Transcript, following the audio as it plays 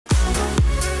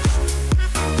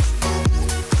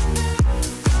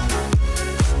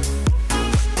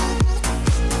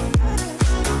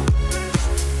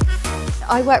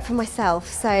I work for myself,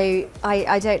 so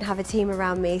I don't have a team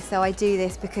around me, so I do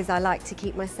this because I like to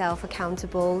keep myself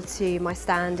accountable to my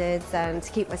standards and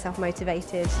to keep myself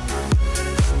motivated.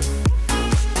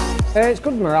 It's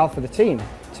good morale for the team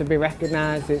to be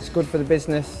recognised, it's good for the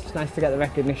business, it's nice to get the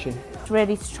recognition. It's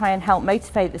really to try and help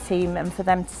motivate the team and for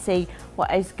them to see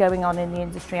what is going on in the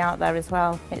industry out there as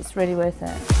well. It's really worth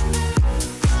it.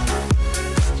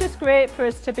 It's just great for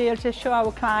us to be able to show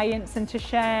our clients and to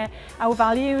share our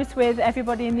values with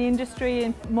everybody in the industry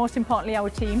and most importantly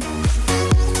our team.